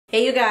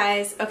Hey you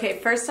guys, okay,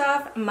 first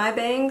off, my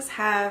bangs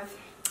have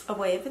a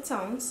way of its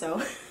own, so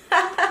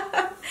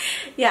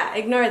yeah,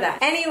 ignore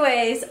that.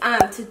 Anyways,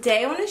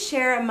 today I want to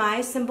share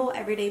my simple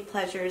everyday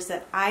pleasures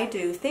that I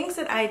do, things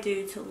that I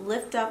do to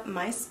lift up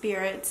my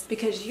spirits,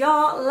 because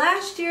y'all,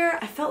 last year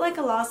I felt like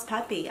a lost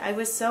puppy. I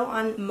was so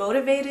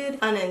unmotivated,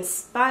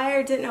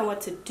 uninspired, didn't know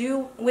what to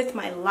do with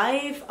my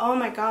life. Oh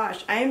my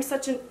gosh, I am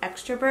such an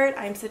extrovert,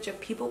 I am such a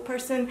people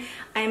person,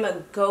 I am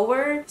a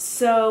goer,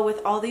 so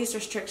with all these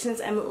restrictions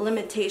and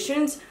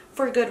limitations,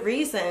 for good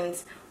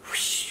reasons,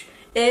 whoosh,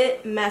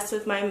 it messed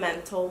with my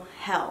mental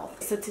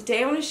health. So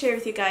today I want to share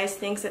with you guys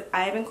things that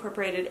I've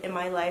incorporated in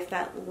my life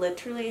that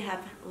literally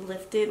have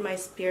lifted my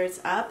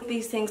spirits up.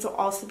 These things will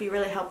also be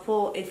really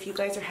helpful if you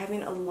guys are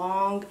having a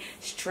long,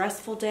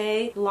 stressful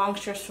day, long,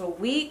 stressful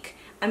week.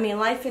 I mean,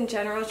 life in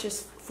general is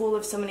just full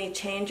of so many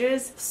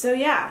changes. So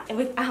yeah, and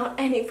without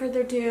any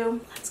further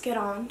ado, let's get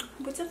on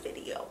with the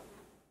video.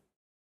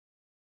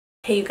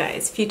 Hey you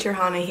guys, Future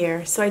Hana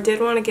here. So I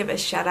did want to give a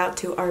shout out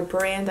to our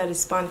brand that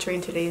is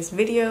sponsoring today's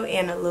video,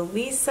 Ana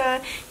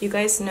Luisa. You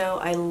guys know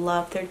I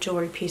love their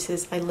jewelry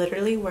pieces. I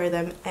literally wear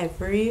them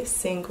every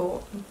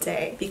single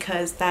day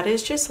because that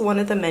is just one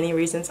of the many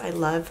reasons I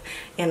love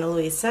Ana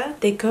Luisa.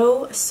 They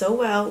go so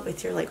well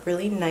with your like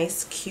really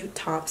nice cute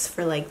tops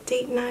for like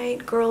date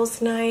night, girls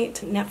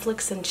night,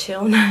 Netflix and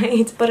chill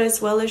night, but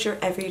as well as your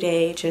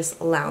everyday just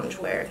lounge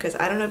wear, because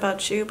I don't know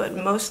about you, but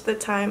most of the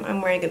time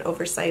I'm wearing an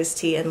oversized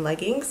tee and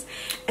leggings.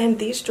 And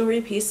these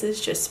jewelry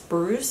pieces just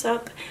spruce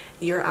up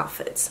your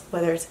outfits,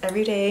 whether it's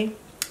everyday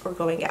or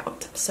going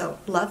out. So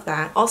love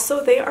that.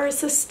 Also, they are a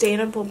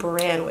sustainable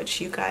brand,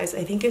 which you guys,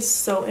 I think is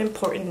so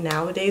important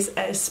nowadays,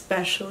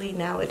 especially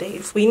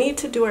nowadays. We need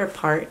to do our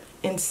part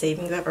in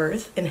saving the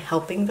earth and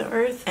helping the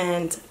earth,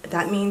 and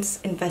that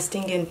means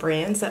investing in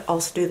brands that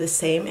also do the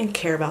same and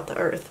care about the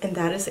earth, and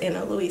that is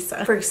Ana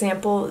Luisa. For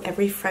example,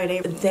 every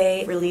Friday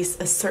they release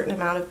a certain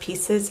amount of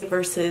pieces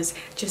versus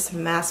just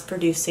mass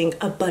producing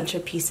a bunch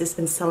of pieces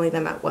and selling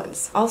them at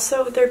once.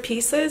 Also, their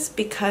pieces,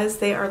 because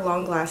they are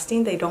long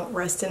lasting, they don't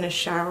rust in a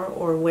shower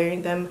or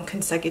wearing them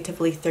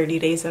consecutively 30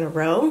 days in a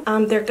row.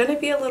 They're gonna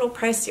be a little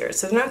pricier,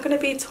 so they're not gonna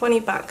be 20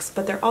 bucks,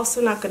 but they're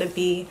also not gonna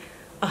be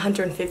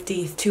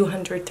 150,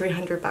 200,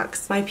 300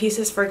 bucks. My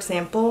pieces, for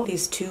example,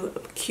 these two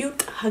cute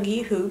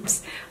huggy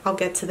hoops, I'll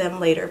get to them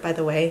later by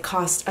the way,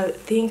 cost I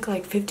think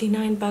like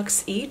 59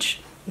 bucks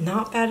each.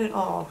 Not bad at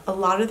all. A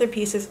lot of their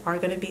pieces are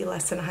going to be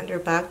less than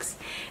 100 bucks,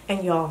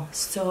 and y'all,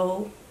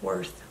 so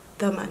worth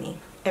the money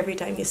every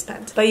time you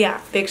spend. But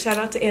yeah, big shout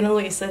out to Ana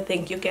Luisa.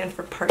 Thank you again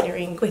for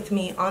partnering with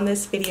me on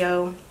this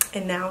video.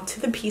 And now to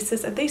the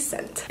pieces that they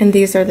sent. And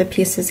these are the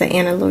pieces that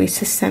Ana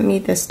Luisa sent me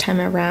this time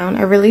around.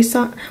 I really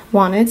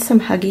wanted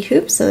some huggy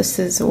hoops, so this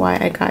is why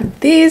I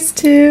got these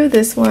two.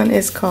 This one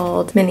is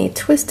called Mini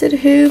Twisted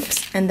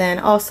Hoops. And then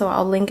also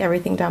I'll link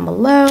everything down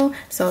below.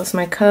 So it's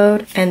my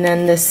code. And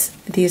then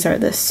these are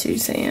the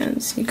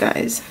Suzannes, you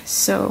guys.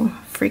 So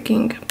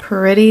freaking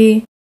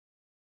pretty.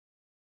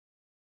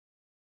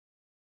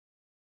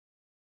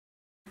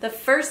 The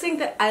first thing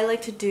that I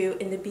like to do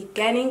in the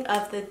beginning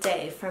of the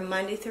day from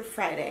Monday through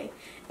Friday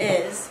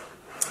is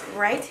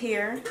right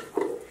here,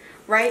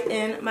 write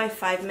in my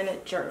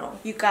 5-minute journal.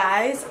 You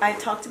guys, I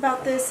talked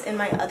about this in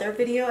my other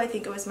video, I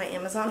think it was my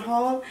Amazon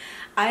haul.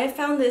 I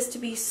found this to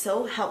be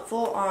so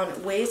helpful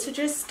on ways to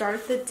just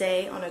start the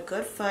day on a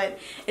good foot.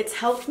 It's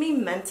helped me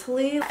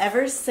mentally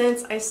ever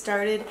since I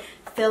started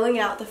filling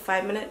out the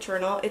 5-minute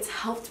journal. It's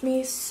helped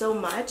me so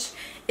much.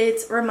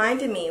 It's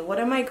reminded me, what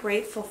am I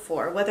grateful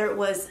for? Whether it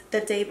was the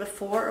day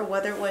before or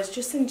whether it was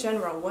just in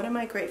general, what am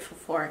I grateful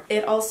for?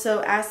 It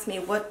also asked me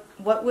what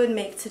would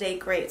make today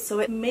great. So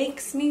it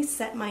makes me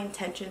set my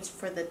intentions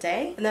for the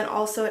day. And then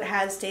also it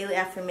has daily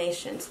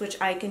affirmations,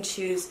 which I can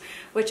choose,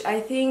 which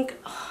I think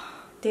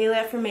daily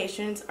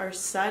affirmations are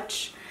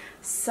such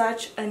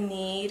a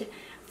need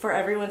for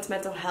everyone's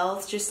mental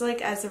health, just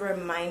like as a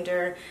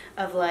reminder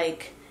of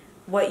like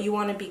what you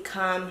want to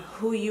become,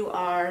 who you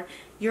are.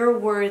 You're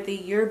worthy,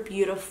 you're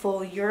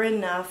beautiful, you're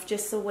enough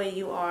just the way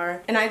you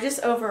are. And I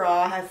just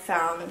overall have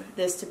found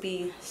this to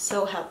be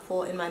so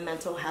helpful in my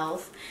mental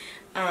health,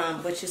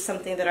 which is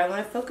something that I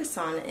want to focus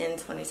on in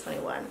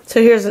 2021.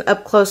 So here's an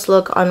up-close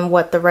look on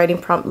what the writing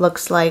prompt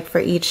looks like for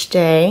each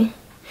day.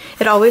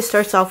 It always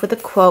starts off with a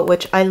quote,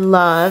 which I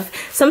love.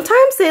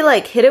 Sometimes they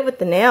like hit it with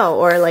the nail,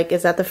 or like,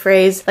 is that the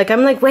phrase? Like,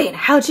 I'm like, wait,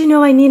 how'd you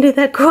know I needed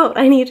that quote?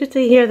 I needed to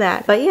hear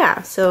that. But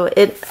yeah, so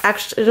it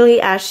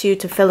actually asks you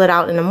to fill it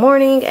out in the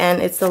morning,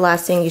 and it's the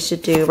last thing you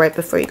should do right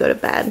before you go to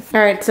bed. All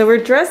right, so we're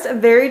dressed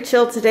very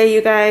chill today,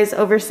 you guys.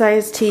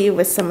 Oversized tee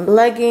with some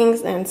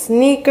leggings and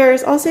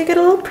sneakers. Also, you get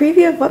a little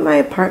preview of what my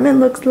apartment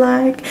looks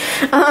like.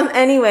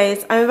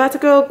 Anyways, I'm about to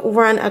go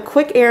run a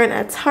quick errand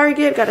at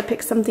Target. Got to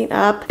pick something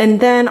up, and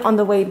then on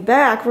the way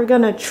back, we're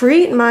gonna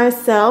treat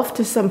myself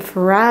to some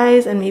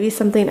fries and maybe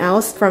something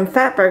else from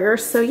Fatburger.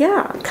 So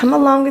yeah, come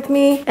along with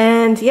me.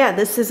 And yeah,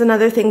 this is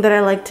another thing that I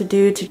like to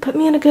do to put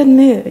me in a good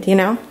mood, you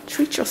know?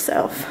 Treat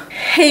yourself.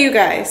 Hey you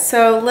guys,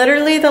 so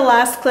literally the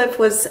last clip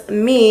was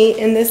me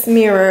in this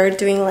mirror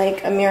doing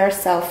like a mirror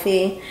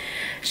selfie.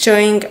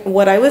 showing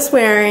what I was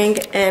wearing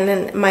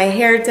and my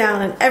hair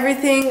down and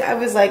everything. I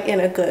was like in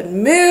a good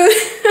mood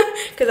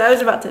because I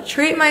was about to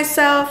treat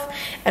myself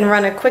and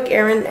run a quick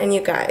errand. And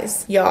you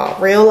guys, y'all,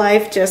 real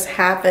life just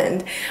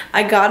happened.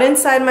 I got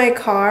inside my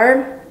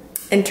car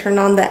and turned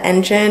on the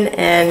engine,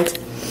 and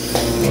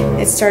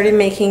it started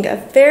making a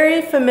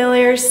very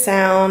familiar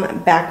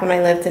sound back when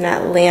I lived in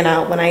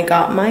Atlanta when I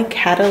got my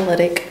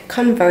catalytic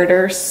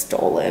converter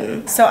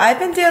stolen. So I've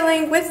been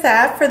dealing with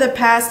that for the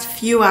past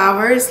few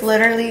hours,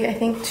 literally I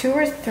think 2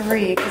 or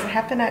 3, because it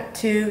happened at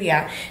 2,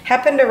 yeah,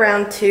 happened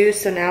around 2,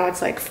 so now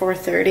it's like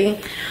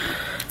 4:30.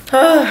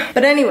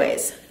 But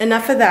anyways,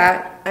 enough of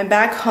that. I'm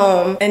back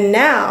home and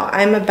now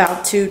I'm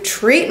about to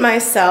treat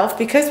myself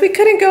because we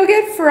couldn't go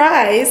get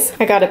fries.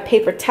 I got a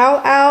paper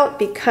towel out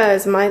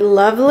because my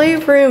lovely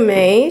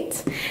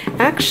roommate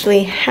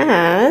actually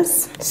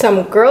has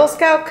some Girl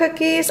Scout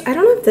cookies. I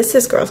don't know if this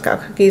is Girl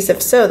Scout cookies.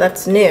 If so,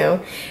 that's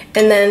new.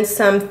 And then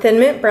some Thin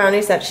Mint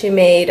brownies that she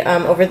made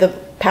over the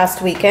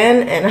past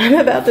weekend. And I'm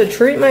about to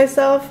treat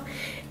myself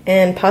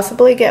and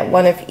possibly get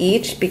one of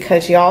each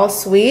because y'all,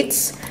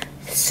 sweets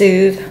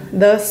soothe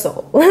the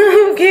soul.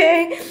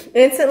 Okay,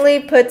 instantly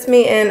puts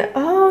me in,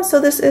 oh, so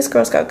this is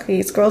Girl Scout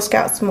cookies, Girl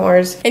Scout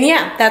s'mores. And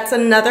yeah, that's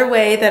another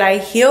way that I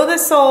heal the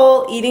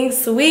soul, eating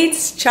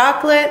sweets,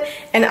 chocolate.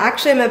 And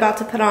actually I'm about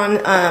to put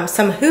on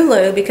some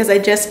Hulu because I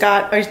just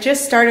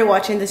started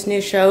watching this new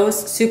show,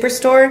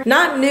 Superstore.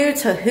 Not new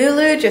to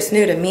Hulu, just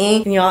new to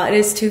me. And y'all, it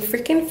is too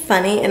freaking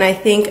funny, and I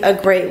think a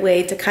great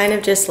way to kind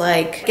of just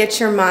like get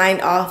your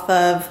mind off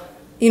of,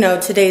 you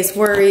know, today's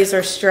worries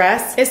or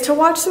stress is to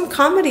watch some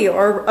comedy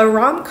or a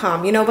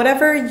rom-com, you know,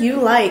 whatever you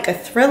like, a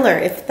thriller,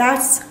 if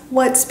that's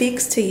what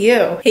speaks to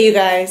you. Hey you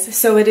guys,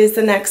 so it is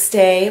the next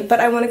day, but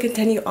I want to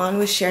continue on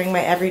with sharing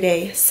my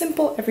everyday,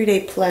 simple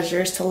everyday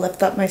pleasures to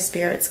lift up my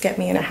spirits, get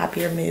me in a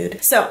happier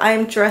mood. So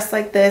I'm dressed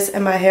like this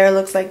and my hair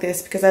looks like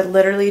this because I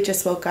literally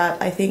just woke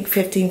up, I think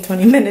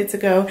 15-20 minutes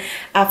ago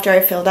after I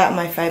filled out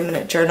my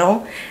 5-minute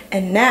journal.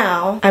 And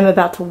now I'm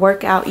about to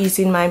work out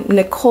using my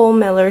Nicole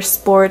Miller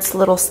Sports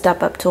little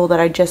step-up tool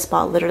that I just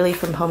bought literally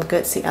from Home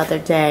Goods the other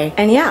day.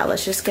 And yeah,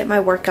 let's just get my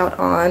workout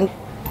on.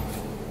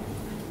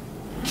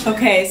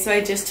 Okay, so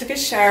I just took a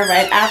shower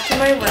right after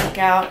my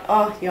workout.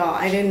 Oh, y'all,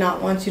 I did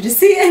not want you to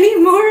see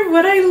any more of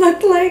what I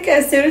looked like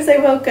as soon as I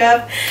woke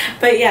up.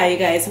 But yeah, you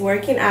guys,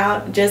 working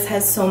out just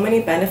has so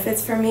many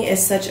benefits for me.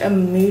 It's such a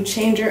mood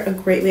changer, a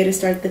great way to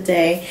start the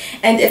day.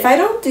 And if I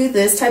don't do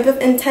this type of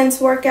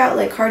intense workout,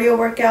 like cardio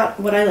workout,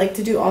 what I like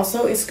to do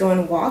also is go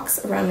on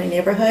walks around my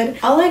neighborhood.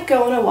 I'll like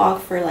go on a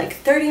walk for like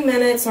 30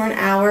 minutes or an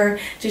hour,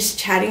 just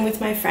chatting with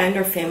my friend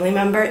or family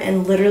member,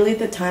 and literally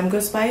the time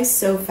goes by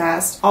so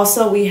fast.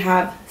 Also, we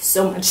have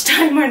so much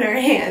time on our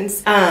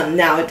hands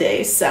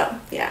nowadays, so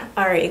yeah.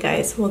 Alright you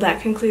guys, well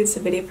that concludes the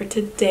video for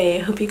today.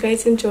 I hope you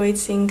guys enjoyed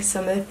seeing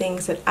some of the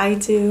things that I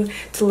do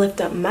to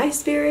lift up my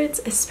spirits,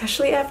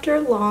 especially after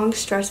a long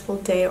stressful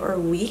day or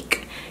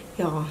week.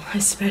 Y'all,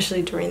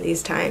 especially during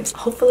these times.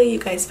 Hopefully you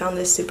guys found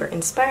this super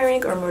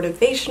inspiring or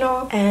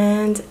motivational,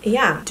 and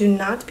yeah, do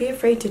not be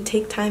afraid to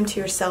take time to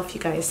yourself, you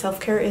guys.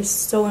 Self-care is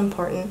so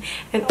important.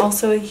 And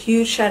also a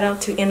huge shout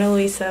out to Ana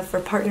Luisa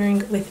for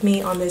partnering with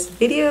me on this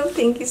video.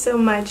 Thank you so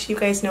much. You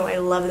guys know I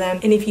love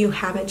them, and if you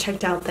haven't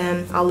checked out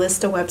them, I'll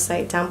list a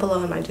website down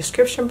below in my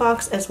description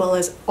box, as well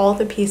as all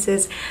the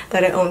pieces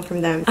that I own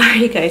from them. Alright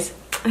you guys,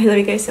 I love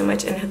you guys so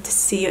much and I hope to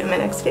see you in my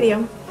next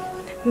video.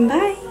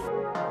 Bye!